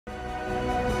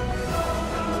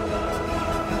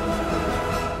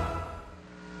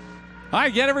Hi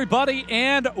again, everybody,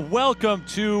 and welcome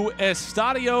to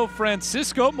Estadio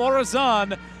Francisco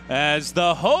Morazan as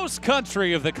the host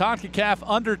country of the Concacaf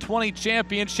Under-20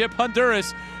 Championship.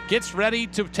 Honduras gets ready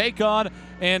to take on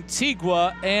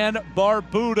Antigua and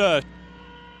Barbuda.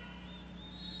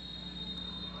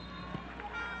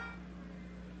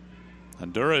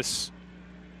 Honduras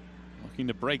looking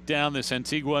to break down this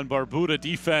Antigua and Barbuda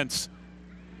defense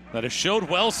that has showed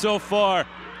well so far.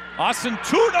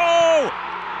 Asentuno!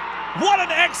 What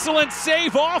an excellent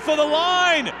save off of the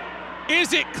line!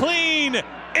 Is it clean?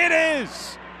 It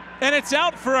is! And it's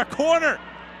out for a corner.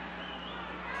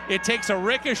 It takes a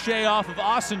ricochet off of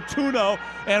Asentuno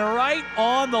and right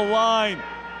on the line.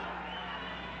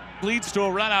 Leads to a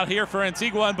run out here for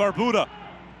Antigua and Barbuda.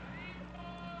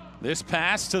 This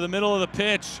pass to the middle of the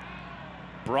pitch,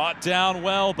 brought down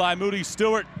well by Moody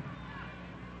Stewart.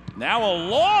 Now a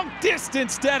long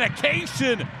distance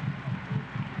dedication.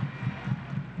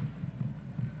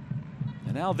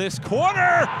 And now this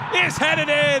corner is headed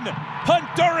in.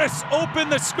 Honduras open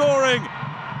the scoring.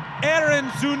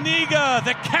 Aaron Zuniga,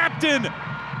 the captain,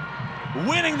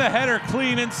 winning the header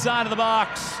clean inside of the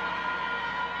box.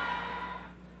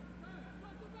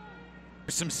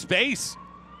 There's some space.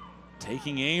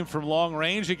 Taking aim from long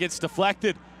range, it gets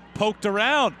deflected, poked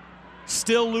around,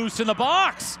 still loose in the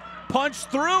box. Punched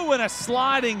through and a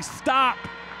sliding stop.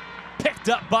 Picked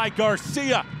up by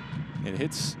Garcia. It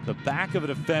hits the back of a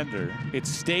defender. It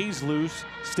stays loose.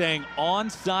 Staying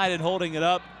onside and holding it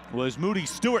up was Moody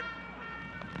Stewart.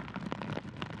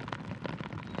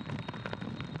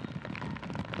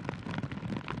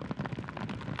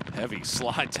 Heavy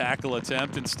slide tackle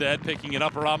attempt instead, picking it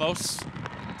up Ramos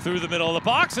through the middle of the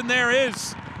box, and there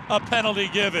is a penalty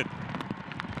given.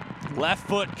 Left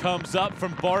foot comes up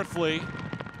from Bartley,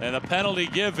 and a penalty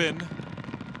given.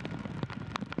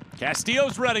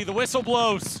 Castillo's ready, the whistle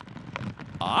blows.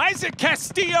 Isaac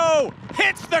Castillo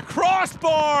hits the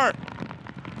crossbar.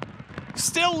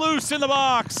 Still loose in the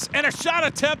box, and a shot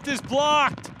attempt is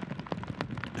blocked.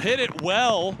 Hit it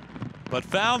well, but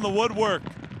found the woodwork.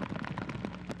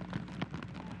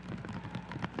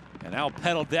 And now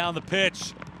pedaled down the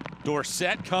pitch.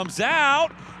 Dorset comes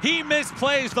out. He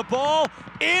misplays the ball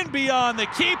in beyond the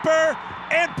keeper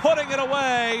and putting it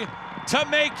away to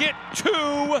make it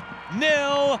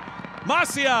 2-0.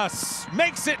 Macias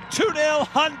makes it 2-0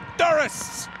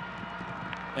 Honduras.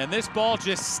 And this ball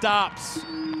just stops.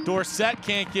 Dorset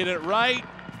can't get it right,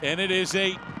 and it is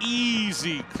a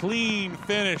easy, clean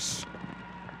finish.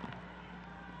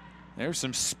 There's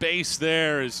some space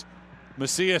there as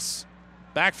Macias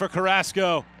back for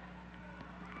Carrasco.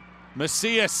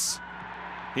 Macias,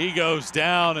 he goes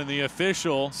down, and the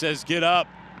official says get up.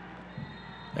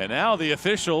 And now the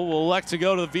official will elect to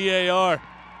go to the VAR.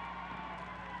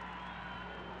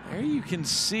 There you can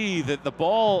see that the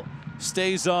ball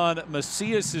stays on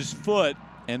Macias's foot,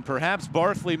 and perhaps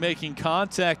Bartley making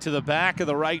contact to the back of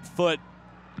the right foot.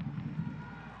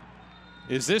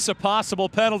 Is this a possible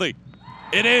penalty?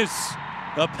 It is.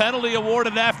 A penalty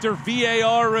awarded after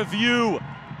VAR review.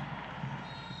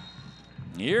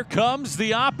 Here comes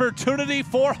the opportunity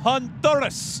for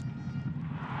Honduras.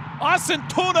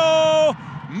 Asentuno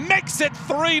makes it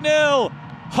 3-0.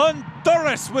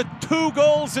 Honduras with 2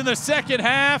 goals in the second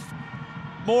half.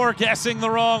 More guessing the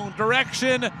wrong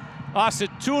direction.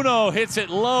 Asentuno hits it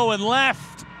low and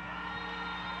left.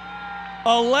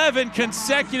 11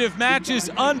 consecutive matches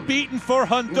unbeaten for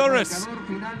Honduras.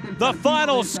 The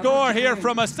final score here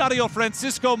from Estadio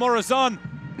Francisco Morazan.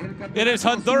 It is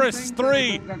Honduras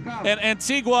 3 and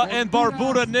Antigua and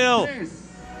Barbuda 0.